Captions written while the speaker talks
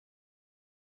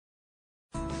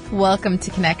Welcome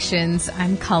to Connections.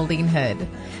 I'm Colleen Hood.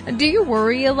 Do you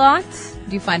worry a lot?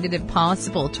 Do you find it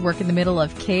impossible to work in the middle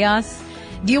of chaos?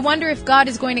 Do you wonder if God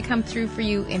is going to come through for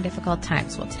you in difficult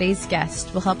times? Well, today's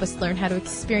guest will help us learn how to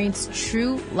experience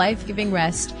true life-giving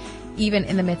rest even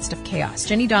in the midst of chaos.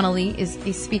 Jenny Donnelly is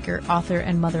a speaker, author,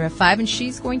 and mother of 5, and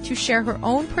she's going to share her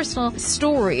own personal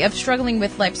story of struggling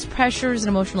with life's pressures and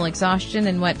emotional exhaustion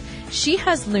and what she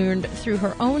has learned through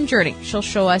her own journey. She'll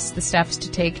show us the steps to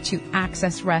take to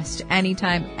access rest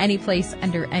anytime, any place,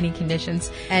 under any conditions.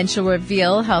 And she'll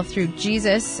reveal how through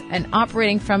Jesus and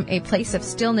operating from a place of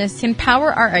stillness can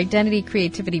power our identity,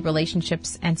 creativity,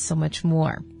 relationships, and so much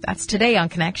more. That's today on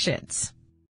Connections.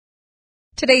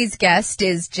 Today's guest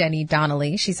is Jenny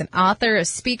Donnelly. She's an author, a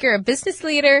speaker, a business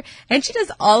leader, and she does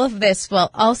all of this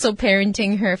while also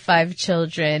parenting her 5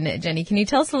 children. Jenny, can you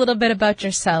tell us a little bit about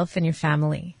yourself and your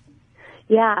family?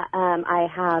 Yeah, I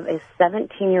have a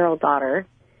 17-year-old daughter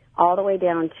all the way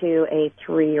down to a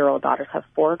 3-year-old daughter. So I have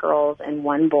 4 girls and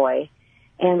 1 boy.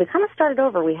 And we kind of started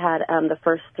over. We had the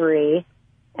first 3,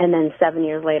 and then 7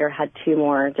 years later had 2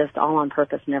 more, just all on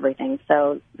purpose and everything.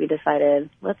 So we decided,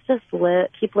 let's just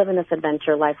keep living this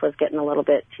adventure. Life was getting a little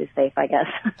bit too safe, I guess.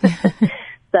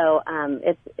 So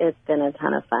it's been a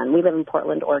ton of fun. We live in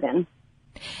Portland, Oregon.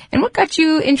 And what got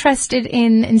you interested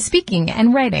in speaking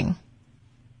and writing?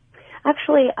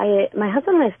 Actually, my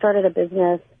husband and I started a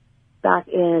business back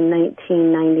in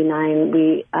 1999.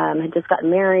 We had just gotten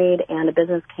married, and a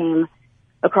business came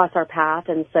across our path,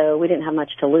 and so we didn't have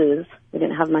much to lose. We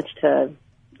didn't have much to,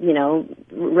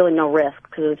 really no risk,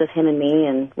 because it was just him and me,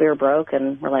 and we were broke,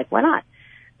 and we're like, why not?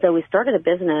 So we started a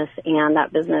business, and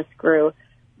that business grew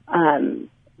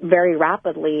very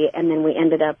rapidly, and then we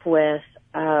ended up with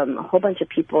a whole bunch of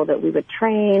people that we would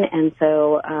train, and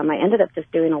so I ended up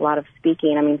just doing a lot of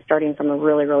speaking. I mean, starting from a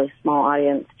really, really small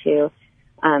audience to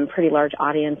pretty large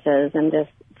audiences, and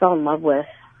just fell in love with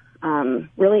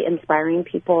really inspiring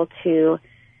people to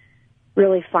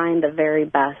really find the very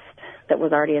best that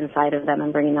was already inside of them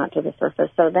and bringing that to the surface.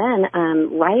 So then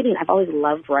writing, I've always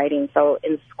loved writing. So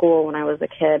in school when I was a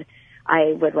kid,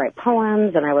 I would write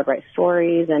poems and I would write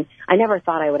stories, and I never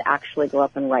thought I would actually go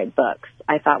up and write books.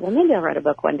 I thought, well, maybe I'll write a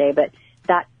book one day, but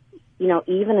that,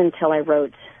 even until I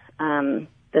wrote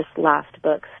this last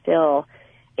book still,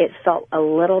 it felt a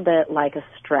little bit like a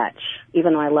stretch.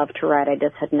 Even though I love to write, I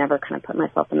just had never kind of put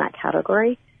myself in that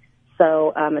category.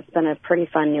 So it's been a pretty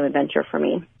fun new adventure for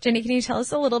me. Jenny, can you tell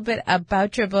us a little bit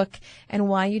about your book and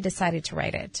why you decided to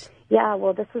write it? Yeah,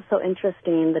 well, this is so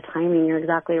interesting, the timing. You're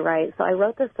exactly right. So I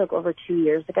wrote this book over 2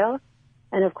 years ago,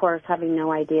 and of course, having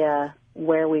no idea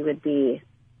where we would be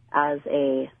as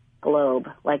a globe.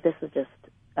 Like, this is just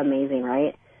amazing,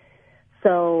 right?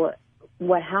 So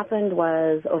what happened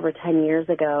was over 10 years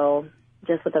ago,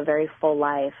 just with a very full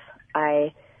life,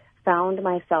 I found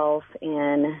myself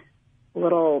in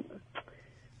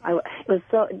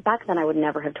back then I would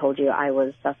never have told you I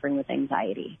was suffering with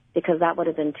anxiety, because that would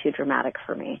have been too dramatic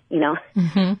for me,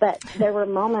 Mm-hmm. But there were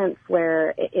moments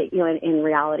where, in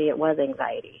reality it was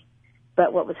anxiety.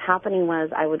 But what was happening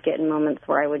was I would get in moments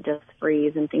where I would just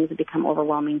freeze and things would become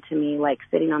overwhelming to me, like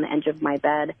sitting on the edge of my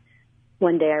bed.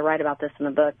 One day I write about this in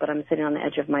the book, but I'm sitting on the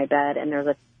edge of my bed and there's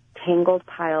a tangled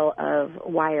pile of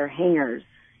wire hangers.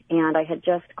 And I had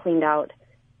just cleaned out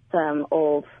some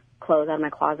old clothes out of my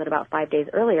closet about 5 days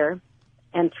earlier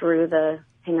and threw the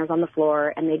hangers on the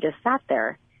floor, and they just sat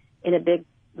there in a big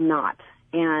knot.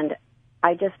 And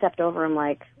I just stepped over them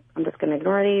like, I'm just going to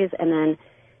ignore these. And then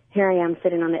here I am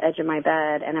sitting on the edge of my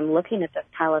bed, and I'm looking at this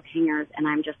pile of hangers, and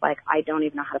I'm just like, I don't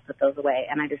even know how to put those away.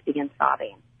 And I just begin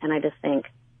sobbing. And I just think,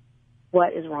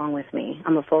 what is wrong with me?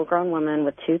 I'm a full-grown woman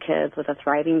with 2 kids with a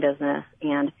thriving business.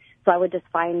 And so I would just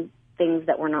find things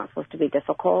that were not supposed to be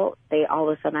difficult. All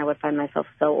of a sudden I would find myself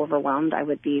so overwhelmed I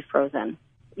would be frozen.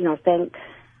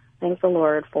 Thank the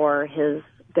Lord for his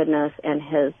goodness and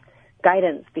his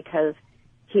guidance, because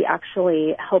he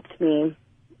actually helped me.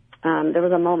 There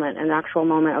was an actual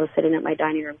moment, I was sitting at my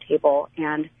dining room table,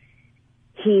 and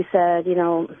he said,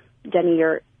 Jenny,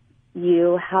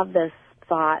 you have this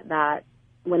thought that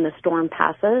when the storm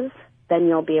passes, then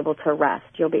you'll be able to rest.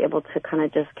 You'll be able to kind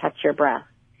of just catch your breath.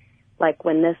 Like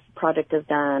when this project is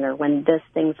done, or when this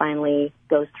thing finally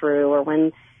goes through, or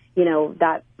when,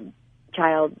 that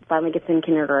child finally gets in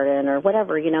kindergarten, or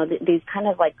whatever, these kind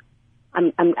of like,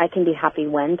 I can be happy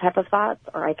when type of thoughts,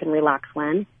 or I can relax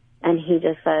when. And he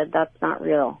just said, that's not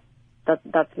real.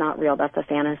 That's not real. That's a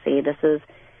fantasy.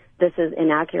 This is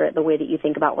inaccurate, the way that you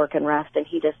think about work and rest. And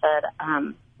he just said,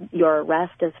 your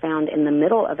rest is found in the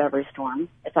middle of every storm.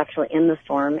 It's actually in the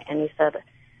storm. And he said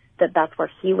that's where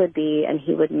he would be, and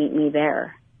he would meet me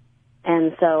there.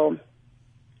 And so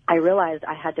I realized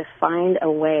I had to find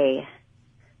a way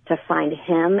to find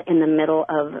him in the middle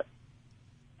of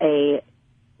a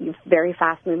very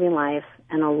fast-moving life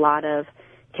and a lot of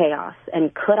chaos.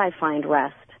 And could I find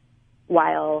rest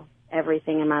while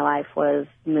everything in my life was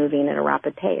moving at a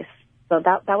rapid pace? So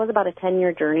that was about a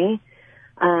 10-year journey.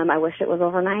 I wish it was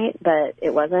overnight, but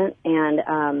it wasn't.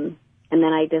 And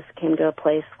then I just came to a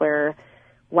place where,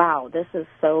 wow, this is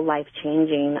so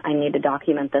life-changing. I need to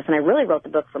document this. And I really wrote the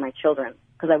book for my children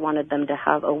because I wanted them to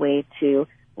have a way to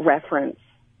reference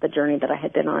the journey that I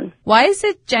had been on. Why is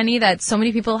it, Jenny, that so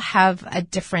many people have a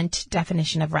different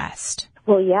definition of rest?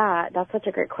 Well, yeah, that's such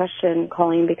a great question,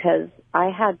 Colleen, because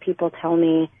I had people tell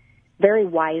me, very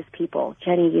wise people,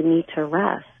 Jenny, you need to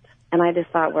rest. And I just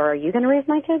thought, well, are you going to raise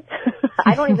my kids?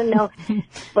 I don't even know.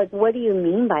 Like, what do you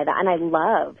mean by that? And I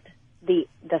loved the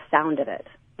sound of it.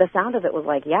 The sound of it was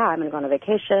like, yeah, I'm going to go on a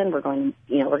vacation. We're going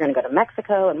to go to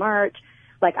Mexico in March.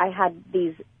 Like, I had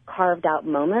these carved out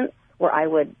moments where I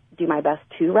would do my best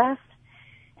to rest.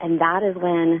 And that is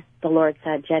when the Lord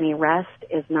said, Jenny, rest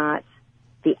is not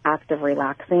the act of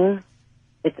relaxing.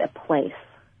 It's a place.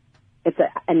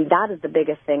 And that is the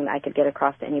biggest thing that I could get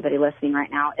across to anybody listening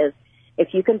right now is if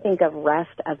you can think of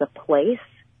rest as a place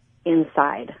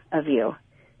inside of you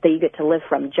that you get to live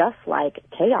from, just like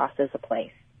chaos is a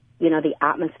place. You know, the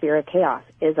atmosphere of chaos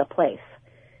is a place,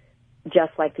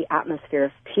 just like the atmosphere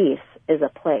of peace is a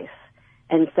place.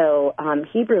 And so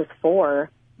Hebrews 4,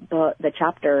 the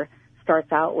chapter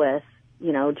starts out with,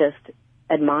 just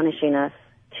admonishing us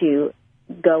to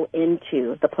go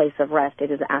into the place of rest.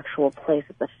 It is an actual place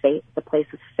of the place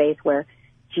of faith where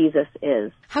Jesus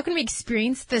is. How can we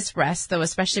experience this rest, though,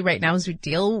 especially right now as we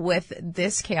deal with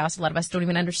this chaos? A lot of us don't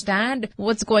even understand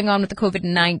what's going on with the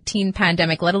COVID-19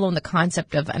 pandemic, let alone the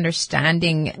concept of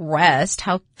understanding rest.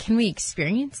 How can we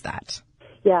experience that?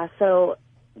 Yeah, so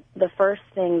the first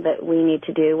thing that we need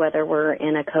to do, whether we're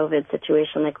in a COVID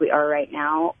situation like we are right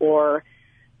now or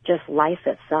just life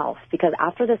itself, because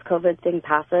after this COVID thing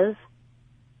passes,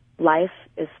 life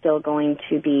is still going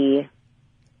to be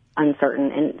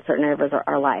uncertain in certain areas of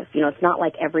our life. It's not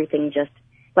like everything just,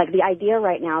 like the idea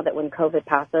right now that when COVID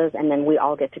passes and then we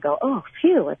all get to go, oh,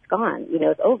 phew, it's gone,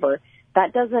 it's over.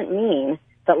 That doesn't mean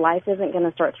that life isn't going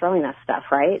to start throwing us stuff,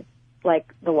 right? Like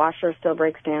the washer still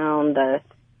breaks down, the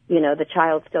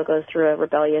child still goes through a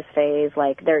rebellious phase.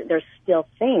 Like there's still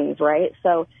things, right?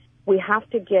 So we have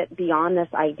to get beyond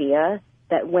this idea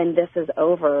that when this is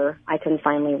over, I can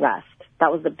finally rest.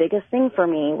 That was the biggest thing for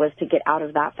me, was to get out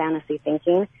of that fantasy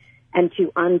thinking and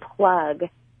to unplug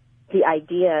the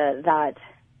idea that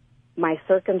my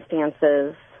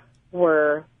circumstances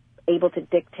were able to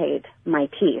dictate my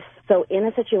peace. So in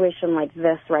a situation like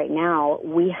this right now,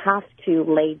 we have to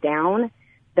lay down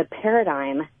the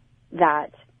paradigm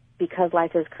that because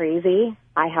life is crazy,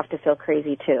 I have to feel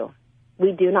crazy too.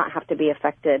 We do not have to be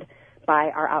affected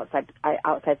by our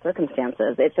outside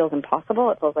circumstances. It feels impossible.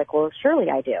 It feels like, well, surely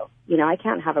I do. I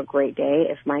can't have a great day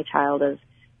if my child is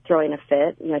throwing a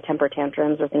fit, temper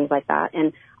tantrums or things like that.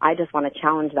 And I just want to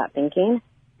challenge that thinking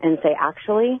and say,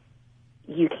 actually,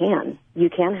 you can. You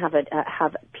can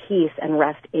have peace and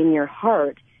rest in your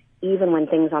heart, even when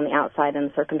things on the outside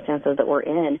and the circumstances that we're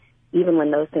in, even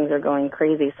when those things are going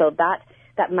crazy. So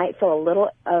that might feel a little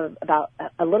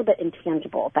bit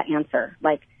intangible, that answer.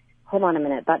 Like, hold on a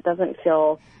minute, that doesn't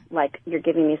feel like you're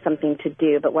giving me something to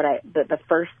do. But the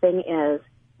first thing is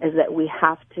that we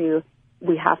have to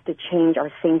change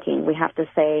our thinking. We have to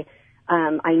say,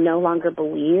 I no longer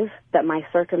believe that my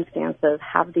circumstances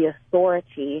have the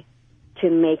authority to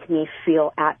make me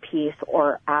feel at peace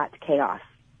or at chaos.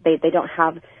 They don't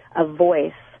have a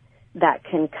voice that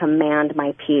can command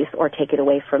my peace or take it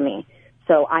away from me.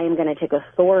 So I am going to take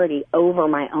authority over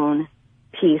my own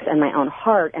peace and my own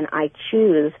heart, and I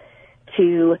choose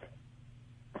to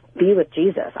be with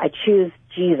Jesus. I choose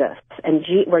Jesus. And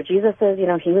where Jesus is,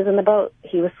 he was in the boat.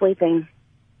 He was sleeping,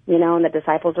 and the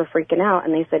disciples were freaking out,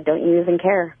 and they said, don't you even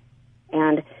care?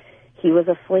 And he was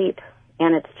asleep.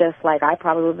 And it's just like, I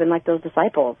probably would have been like those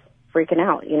disciples, freaking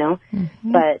out,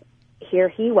 Mm-hmm. But here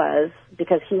he was,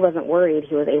 because he wasn't worried,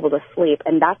 he was able to sleep.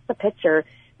 And that's the picture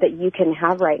that you can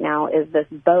have right now, is this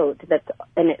boat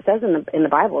and it says in the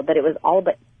Bible that it was all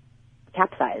but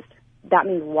capsized. That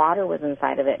means water was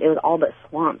inside of it. It was all but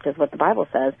swamped, is what the Bible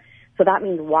says. So that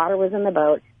means water was in the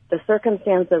boat. The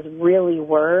circumstances really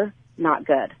were not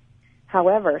good.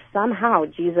 However, somehow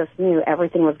Jesus knew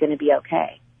everything was going to be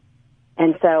okay.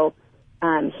 And so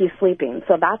he's sleeping.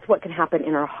 So that's what can happen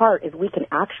in our heart, is we can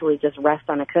actually just rest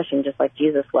on a cushion just like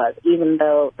Jesus was, even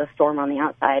though the storm on the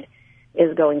outside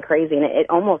is going crazy. And it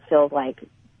almost feels like,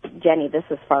 Jenny, this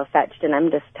is far-fetched. And I'm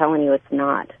just telling you it's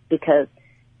not, because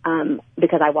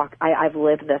because I've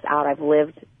lived this out. I've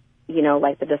lived,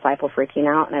 like the disciple freaking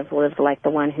out, and I've lived like the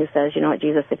one who says, you know what,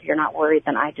 Jesus, if you're not worried,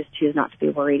 then I just choose not to be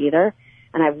worried either.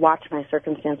 And I've watched my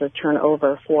circumstances turn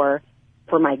over for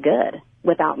my good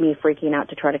without me freaking out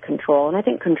to try to control. And I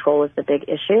think control is the big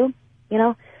issue,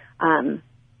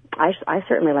 I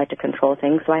certainly like to control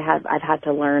things, so I've had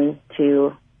to learn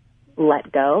to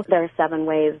let go. There are 7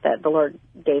 ways that the Lord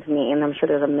gave me, and I'm sure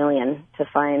there's a million to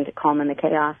find calm in the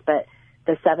chaos, but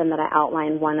the 7 that I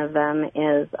outlined, one of them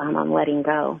is I'm letting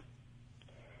go.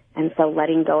 And so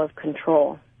letting go of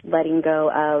control, letting go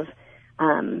of,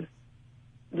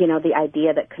 the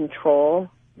idea that control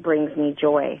brings me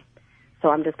joy. So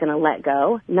I'm just going to let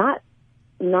go, not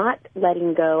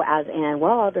letting go as in,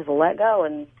 well, I'll just let go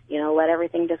and, let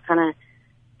everything just kind of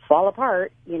fall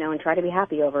apart, and try to be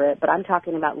happy over it. But I'm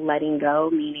talking about letting go,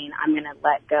 meaning I'm going to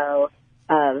let go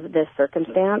of this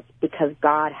circumstance because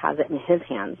God has it in his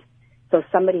hands. So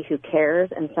somebody who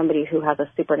cares and somebody who has a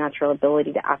supernatural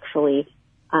ability to actually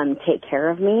take care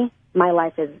of me, my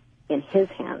life is in his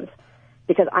hands.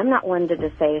 Because I'm not one to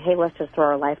just say, hey, let's just throw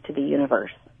our life to the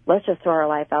universe. Let's just throw our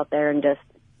life out there and just,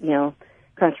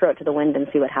 kind of throw it to the wind and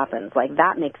see what happens. Like,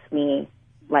 that makes me,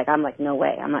 I'm like, no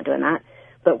way, I'm not doing that.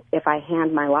 But if I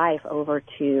hand my life over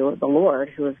to the Lord,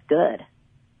 who is good,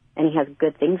 and he has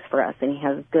good things for us, and he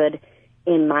has good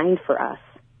in mind for us,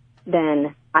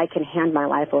 then I can hand my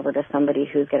life over to somebody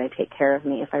who's going to take care of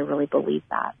me if I really believe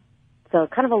that. So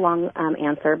kind of a long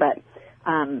answer, but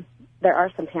there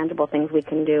are some tangible things we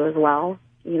can do as well,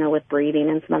 with breathing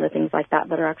and some other things like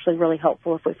that are actually really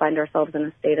helpful if we find ourselves in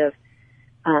a state of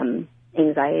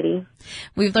anxiety.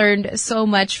 We've learned so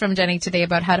much from Jenny today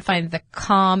about how to find the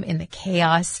calm in the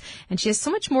chaos, and she has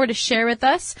so much more to share with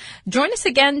us. Join us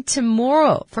again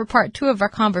tomorrow for part 2 of our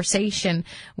conversation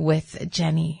with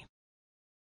Jenny.